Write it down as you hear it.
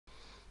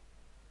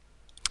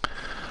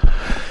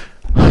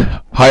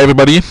Hi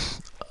everybody.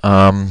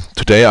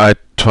 Today I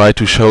try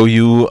to show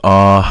you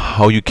um,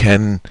 how you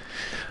can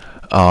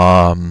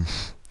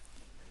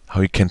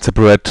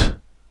separate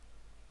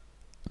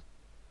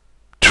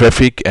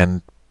traffic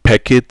and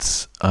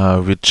packets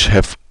which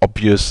have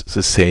obvious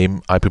the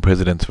same IP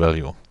precedence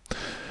value.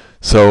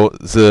 So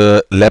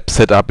the lab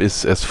setup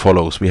is as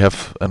follows. We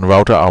have a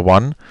router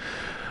R1,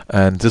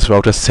 and this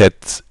router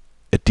sets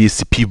a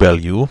DHCP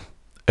value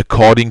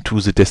according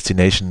to the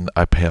destination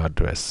IP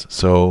address.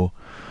 So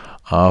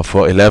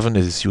for 11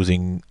 it is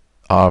using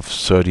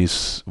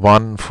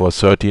RF31, for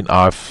 13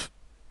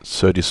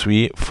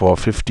 RF33, for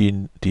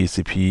 15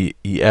 DHCP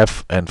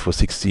EF, and for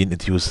 16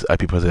 it uses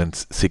IP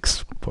precedence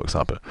 6, for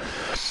example.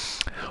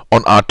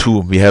 On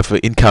R2 we have an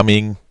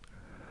incoming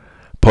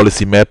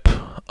policy map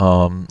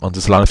on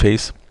this LAN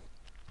face,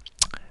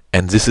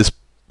 and this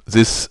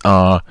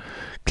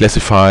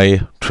classify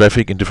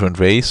traffic in different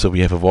ways. So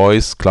we have a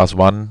voice, class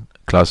 1,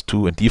 class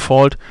 2, and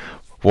default.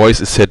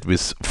 Voice is set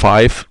with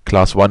 5,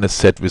 class 1 is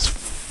set with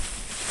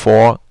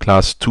 4,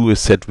 class 2 is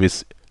set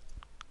with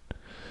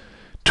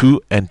 2,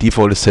 and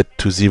default is set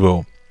to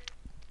 0.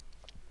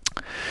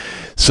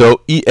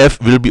 So EF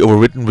will be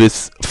overwritten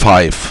with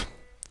 5.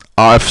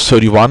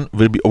 RF31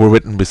 will be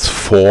overwritten with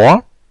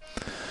 4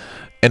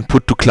 and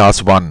put to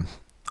class 1.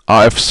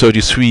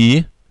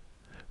 RF33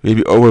 will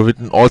be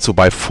overwritten also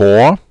by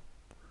 4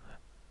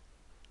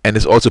 and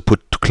is also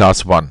put to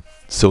class 1.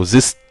 So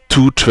these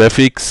two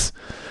traffics,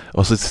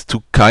 or these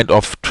two kind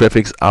of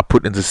traffics, are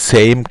put in the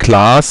same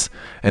class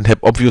and have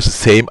obviously the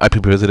same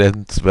IP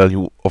precedence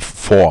value of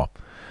 4.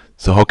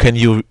 So how can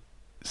you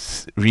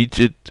reach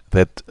it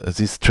that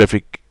this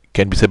traffic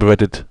can be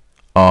separated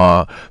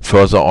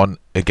further on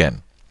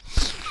again?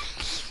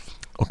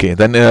 Okay,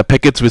 then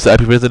packets with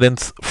IP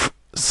precedence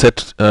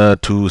set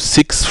to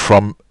 6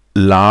 from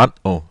LAN.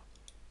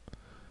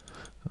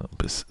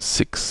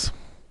 6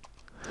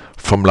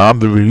 from LAN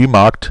will be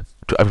remarked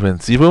to IP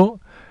precedence 0,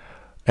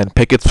 and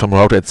packets from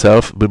router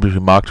itself will be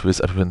remarked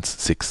with IP precedence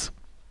 6.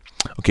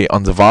 Okay,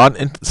 on the WAN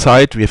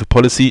side we have a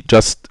policy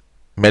just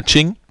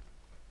matching,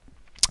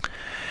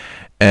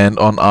 and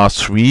on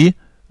R3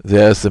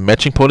 there's a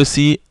matching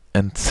policy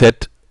and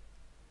set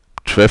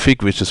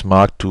traffic which is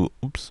marked to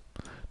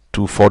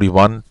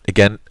 41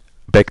 again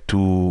back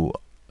to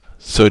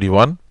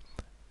 31,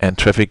 and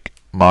traffic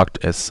marked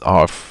as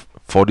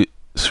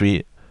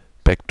RF43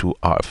 back to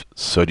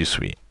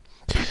RF33.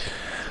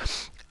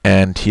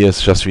 And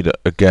here's just wieder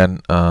again.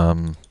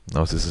 No,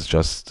 this is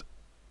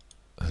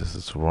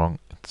wrong.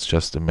 It's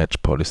just a match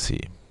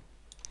policy.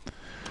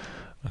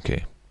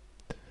 Okay.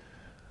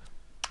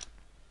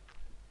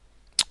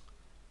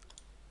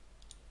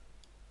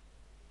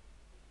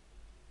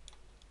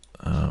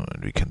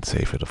 And we can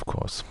save it, of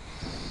course.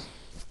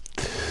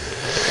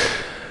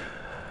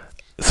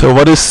 So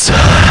what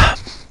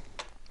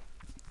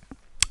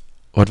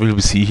will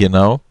we see here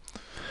now?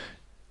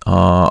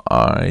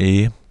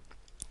 I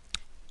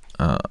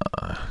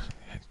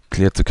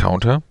cleared the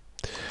counter.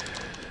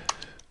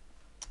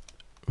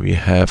 We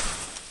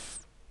have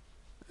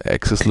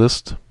access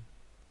list,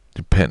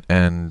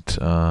 and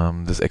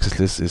this access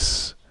list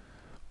is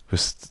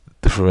with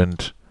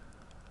different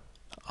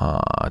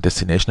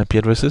destination IP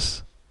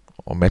addresses,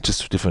 or matches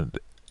to different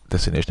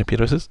destination IP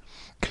addresses.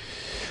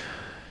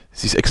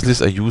 These access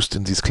lists are used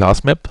in this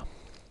class map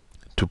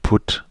to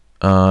put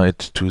it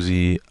to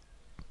the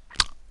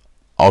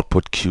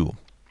output queue.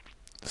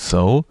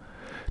 So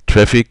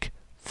traffic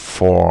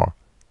for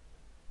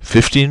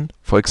 15,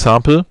 for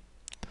example,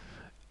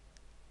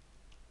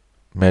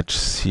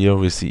 matches here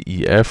with the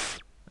EF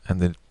and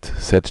then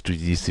set to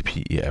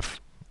DHCP EF.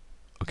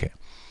 Okay.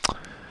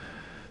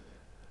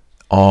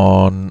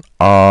 On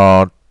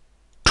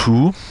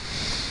R2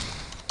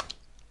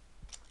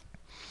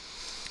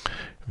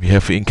 we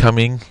have the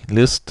incoming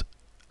list,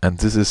 and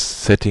this is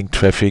setting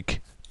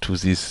traffic to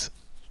these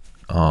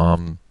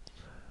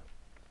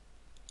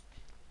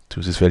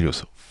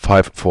values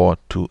 5, 4,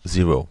 2,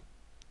 0.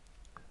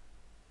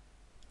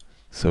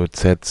 So it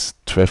sets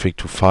traffic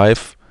to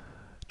 5,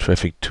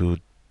 traffic to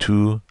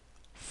 2,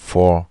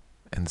 4,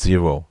 and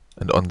 0.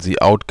 And on the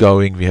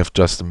outgoing we have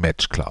just a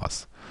match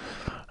class.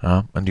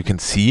 And you can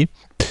see,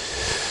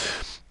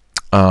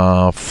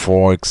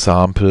 for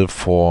example,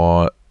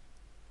 for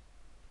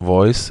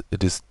voice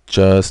it is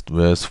just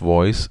with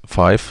voice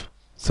 5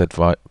 set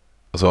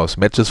so it's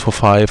matches for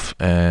 5,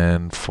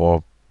 and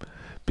for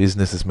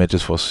business is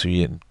matches for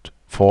 3 and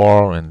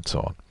 4, and so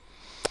on.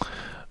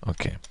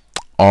 Okay,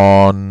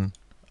 on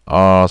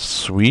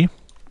R3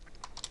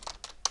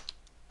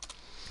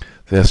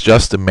 there's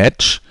just a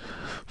match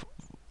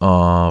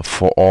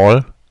for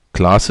all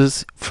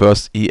classes.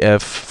 First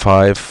EF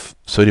 5,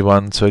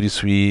 31,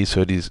 33,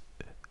 30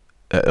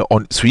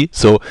 on 3,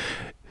 so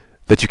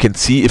that you can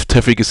see if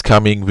traffic is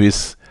coming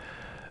with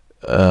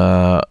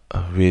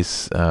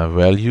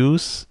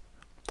values.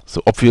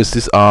 So obviously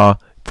these are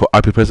for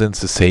IP precedence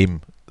the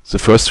same. The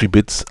first 3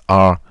 bits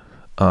are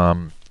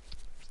 0,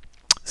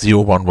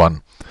 1,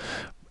 1,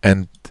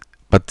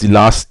 but the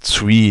last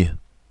 3,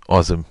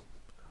 or the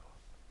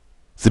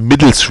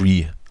middle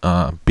 3,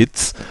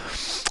 bits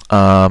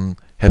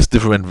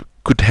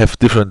could have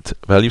different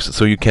values,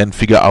 so you can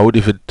figure out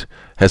if it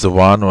has a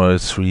 1 or a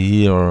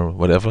 3 or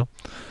whatever.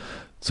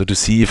 So to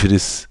see if the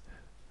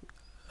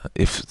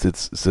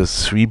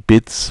 3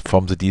 bits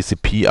from the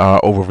DHCP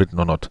are overwritten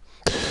or not,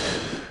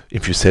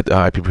 if you set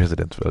a IP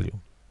precedence value.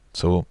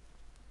 So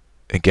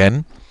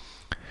again,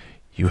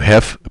 you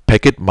have a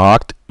packet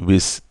marked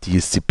with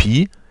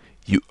DHCP,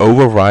 you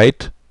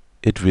overwrite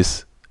it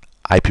with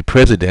IP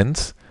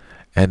precedence,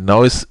 and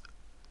now is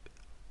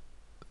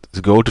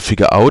the goal to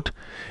figure out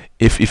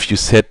if you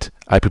set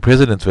IP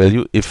precedence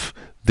value, if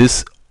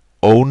this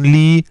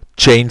only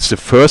change the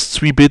first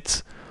 3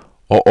 bits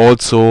or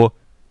also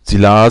the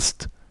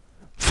last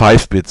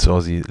 5 bits,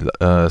 or the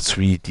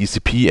 3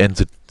 DCP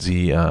and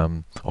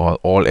or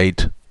all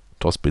 8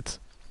 TOS bits.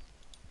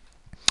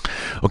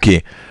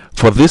 Okay,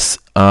 for this,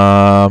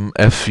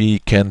 as we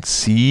can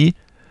see,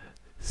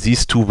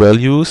 these 2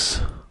 values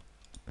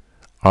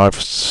are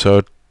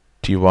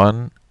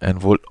 31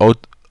 and will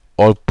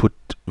output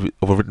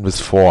overwritten with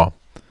 4.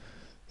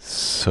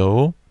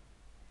 So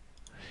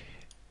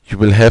you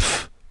will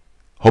have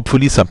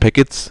hopefully some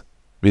packets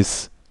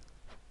with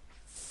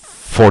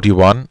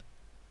 41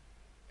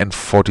 and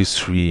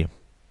 43.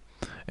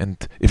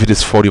 And if it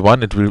is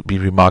 41, it will be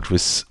remarked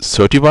with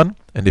 31,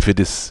 and if it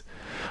is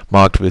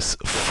marked with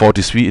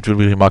 43, it will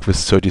be remarked with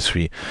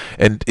 33.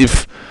 And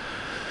if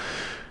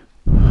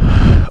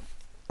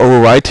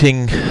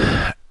overwriting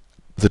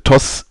the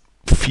TOS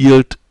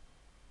field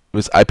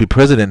with IP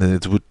precedence, and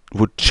it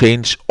would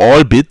change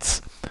all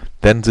bits,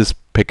 then this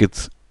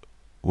packet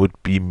would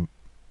be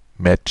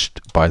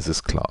matched by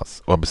this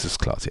class, or with this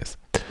class, yes.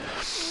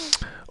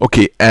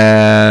 Okay,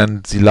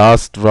 and the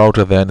last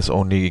router then is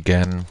only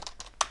again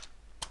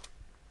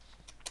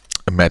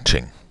a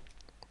matching.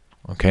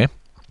 Okay.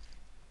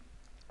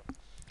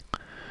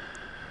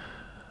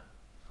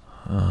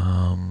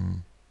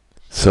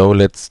 So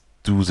let's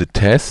do the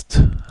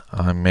test.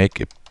 I make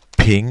a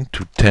ping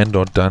to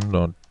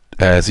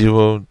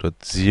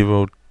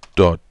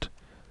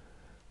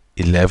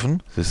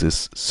 10.0.0.11. This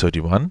is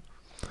 31.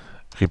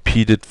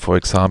 Repeat it, for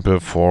example,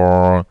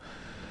 for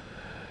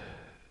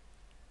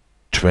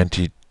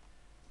 20,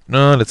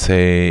 no, let's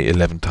say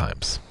 11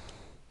 times.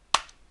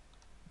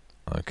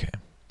 Okay.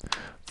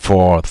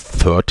 For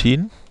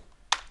 13,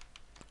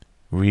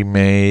 we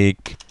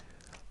make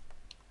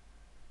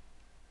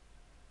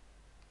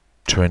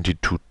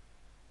 22.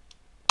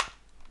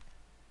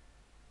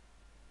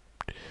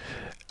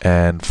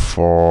 And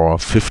for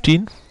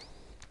 15,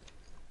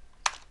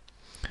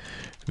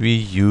 we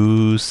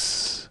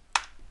use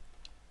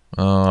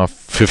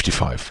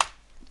 55.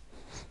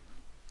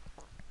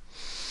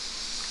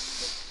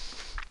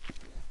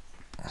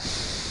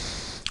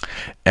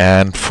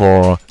 And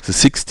for the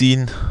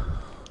 16,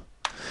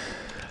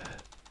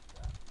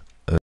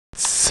 let's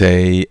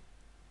say,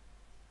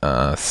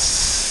 well,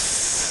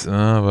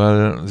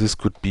 this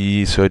could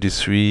be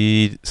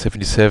 33,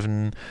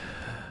 77.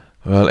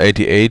 Well,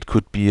 88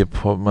 could be a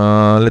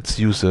problem. Let's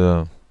use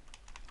a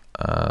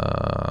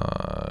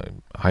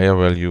higher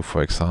value,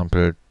 for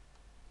example,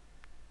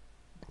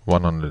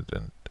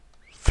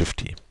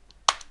 150.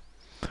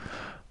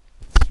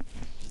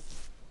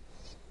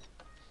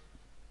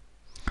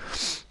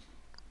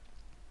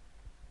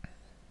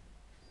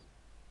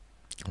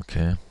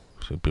 Okay,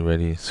 should be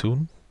ready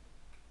soon.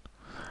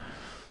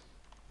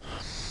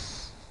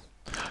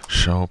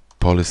 Show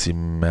policy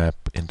map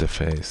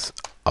interface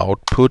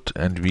output,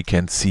 and we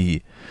can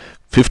see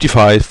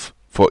 55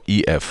 for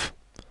EF,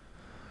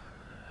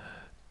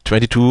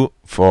 22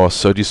 for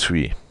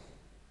 33,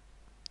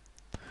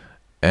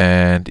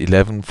 and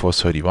 11 for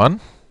 31,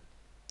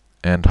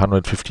 and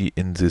 150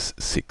 in this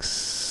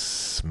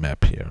 6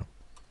 map here.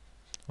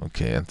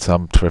 Okay, and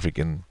some traffic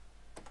in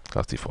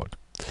class default.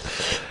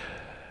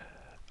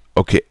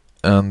 Okay,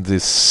 and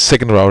this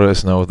second router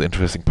is now the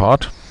interesting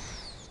part.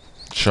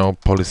 Show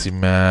policy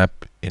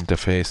map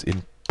interface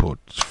input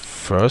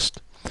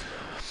first.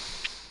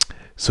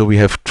 So we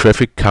have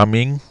traffic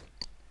coming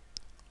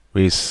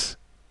with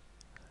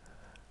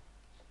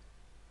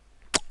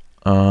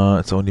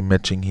it's only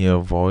matching here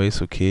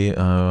voice. Okay,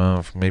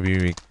 maybe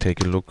we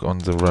take a look on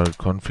the route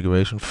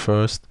configuration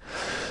first.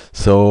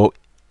 So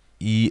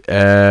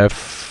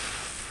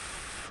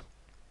EF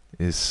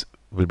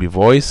will be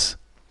voice.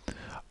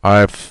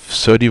 RF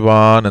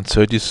 31 and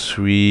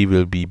 33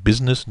 will be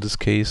business in this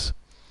case.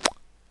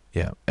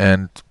 Yeah,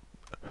 and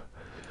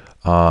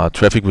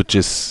traffic which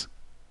is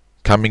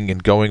coming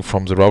and going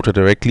from the router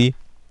directly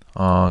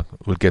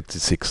will get the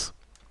 6.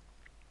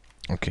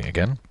 Okay,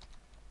 again.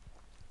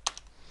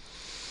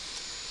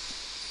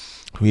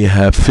 We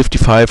have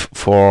 55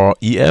 for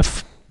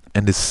EF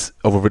and it's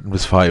overwritten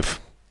with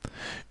 5.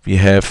 We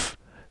have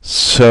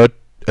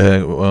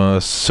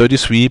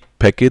 33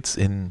 packets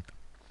in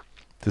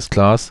this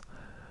class,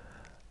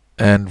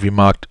 and we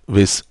marked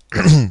with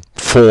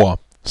 4.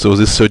 So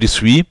this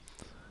 33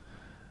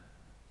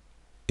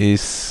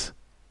 is,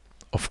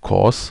 of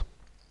course,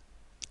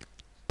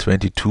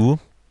 22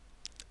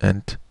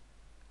 and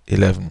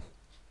 11.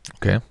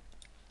 Okay.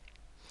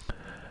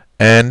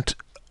 and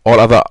all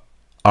other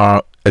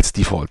are as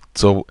default.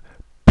 So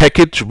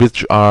packets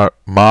which are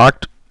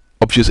marked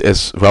obvious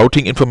as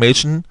routing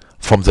information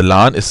from the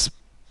LAN is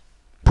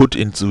put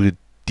into the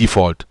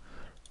default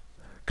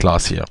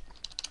class here.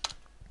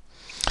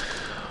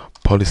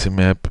 Policy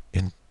map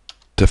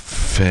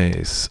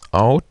interface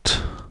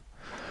out.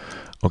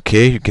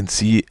 Okay, you can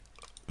see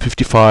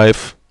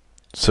 55,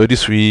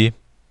 33,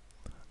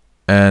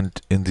 and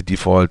in the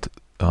default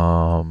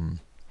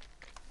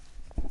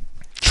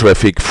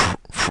traffic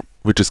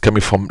which is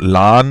coming from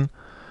LAN,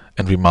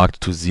 and we marked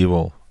to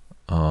 0.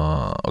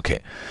 Okay.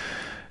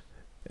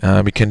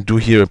 We can do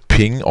here a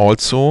ping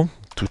also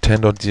to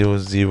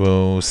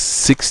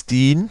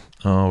 10.0016.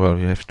 Well,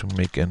 we have to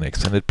make an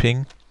extended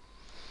ping.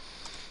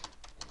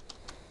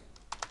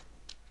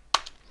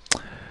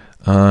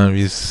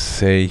 We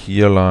say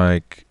here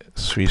like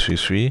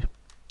 333.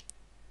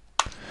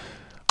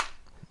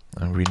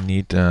 And we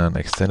need an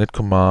extended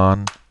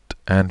command,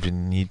 and we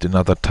need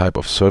another type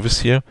of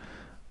service here.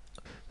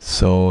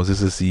 So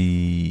this is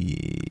the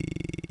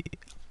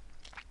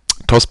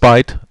TOS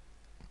byte.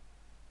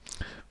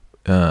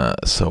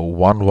 So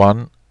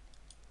 11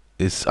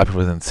 is IP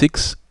precedence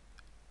 6.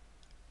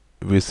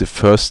 With the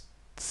first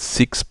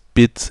 6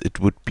 bits, it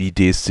would be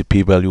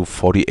DHCP value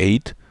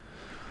 48.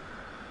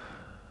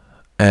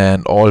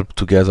 And all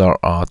together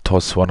are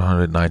TOS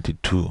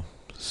 192.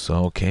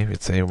 So okay,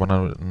 let's say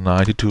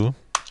 192.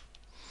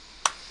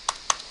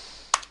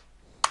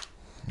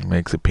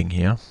 Make the ping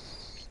here.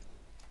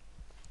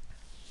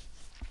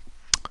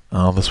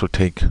 This will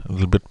take a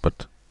little bit,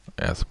 but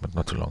yes, but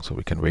not too long, so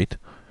we can wait.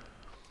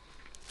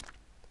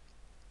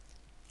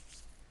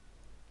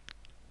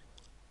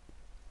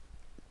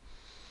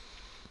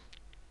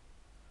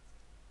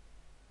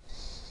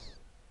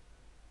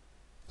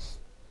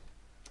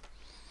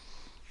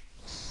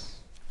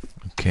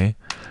 Okay,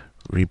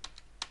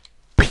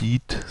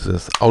 repeat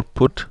this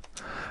output.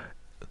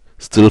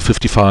 Still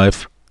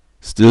 55,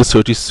 still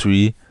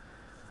 33.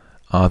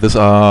 These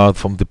are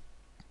from the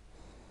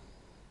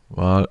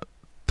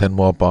 10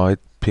 more byte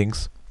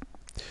pings.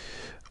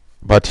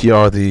 But here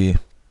are this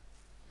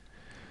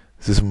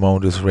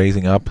amount is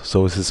raising up.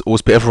 So this is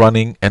OSPF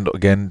running, and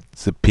again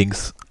the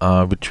pings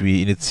which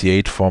we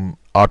initiate from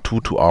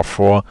R2 to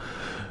R4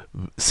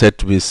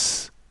 set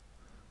with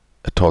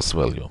a TOS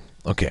value.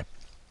 Okay.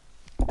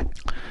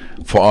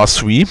 For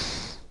R3,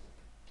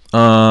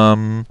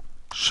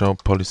 show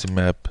policy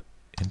map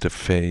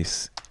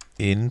interface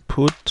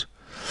input.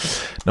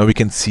 Now we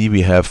can see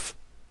we have,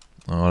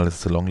 this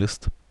is a long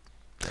list,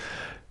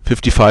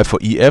 55 for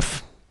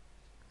EF,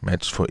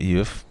 matched for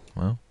EF.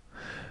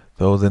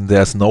 So then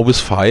there's no with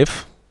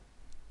 5.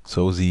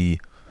 So the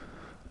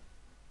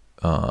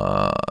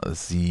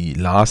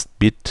last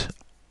bit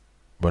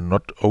were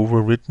not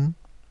overwritten,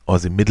 or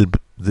the middle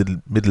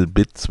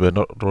bits were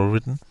not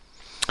overwritten.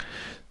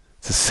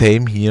 The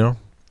same here.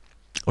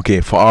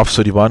 Okay, for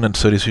RF31 and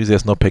 33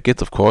 there's no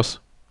packets, of course.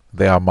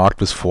 They are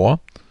marked with 4.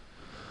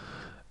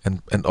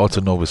 And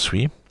also no with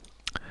 3.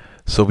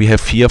 So we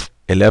have here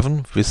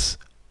 11 with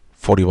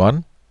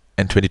 41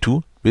 and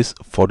 22 with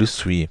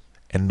 43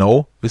 and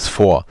no with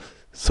 4.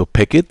 So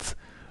packets,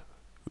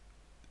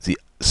 the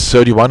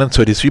 31 and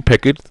 33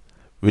 packets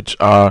which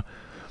are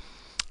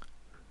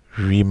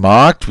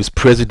remarked with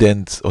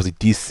precedence, or the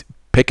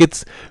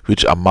packets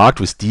which are marked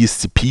with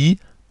DHCP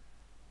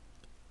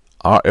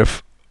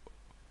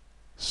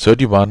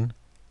RF31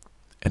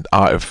 and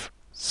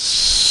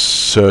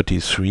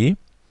RF33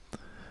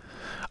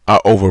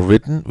 are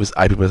overwritten with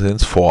IP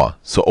precedence 4.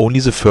 So only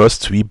the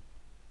first 3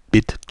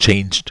 bit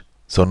changed.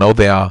 So now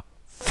they are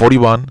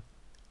 41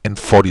 and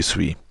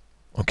 43.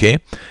 Okay,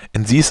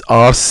 and these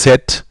are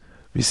set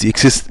with the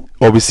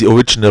with the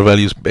original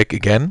values back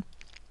again.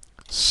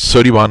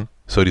 31,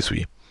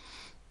 33.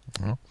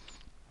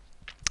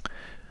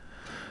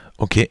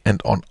 Okay, and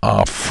on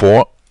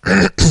R4,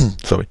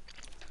 sorry.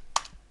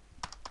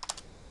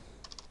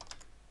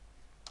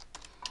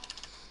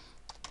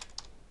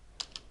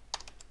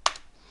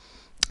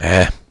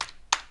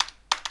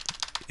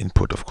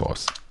 Input, of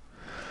course.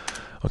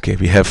 Okay,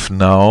 we have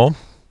now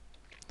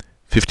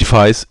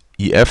 55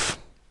 EF,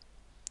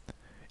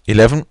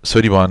 11,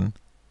 31,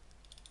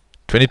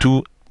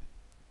 22,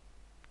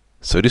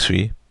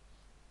 33,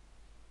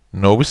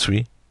 no with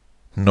 3,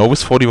 no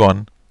with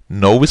 41,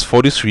 no with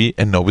 43,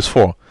 and no with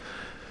 4.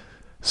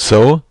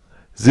 So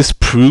this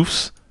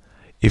proves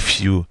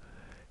if you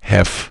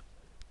have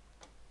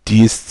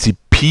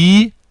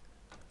DHCP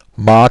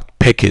marked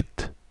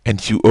packet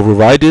and you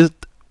override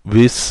it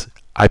with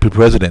IP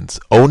precedence,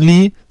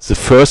 only the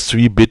first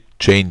 3 bit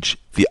change.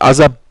 The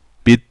other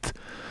bit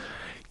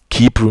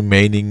keep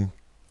remaining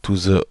to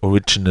the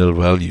original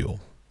value.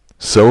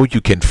 So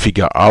you can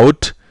figure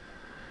out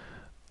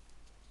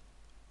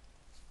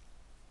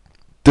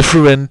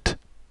different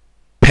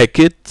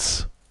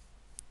packets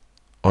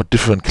or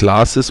different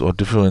classes or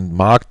different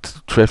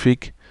marked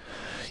traffic,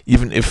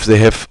 even if they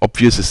have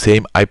obviously the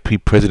same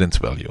IP precedence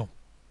value.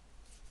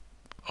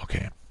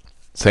 Okay.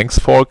 Thanks,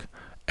 Fork,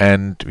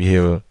 and we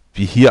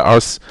hear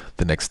us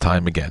the next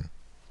time again.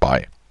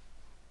 Bye.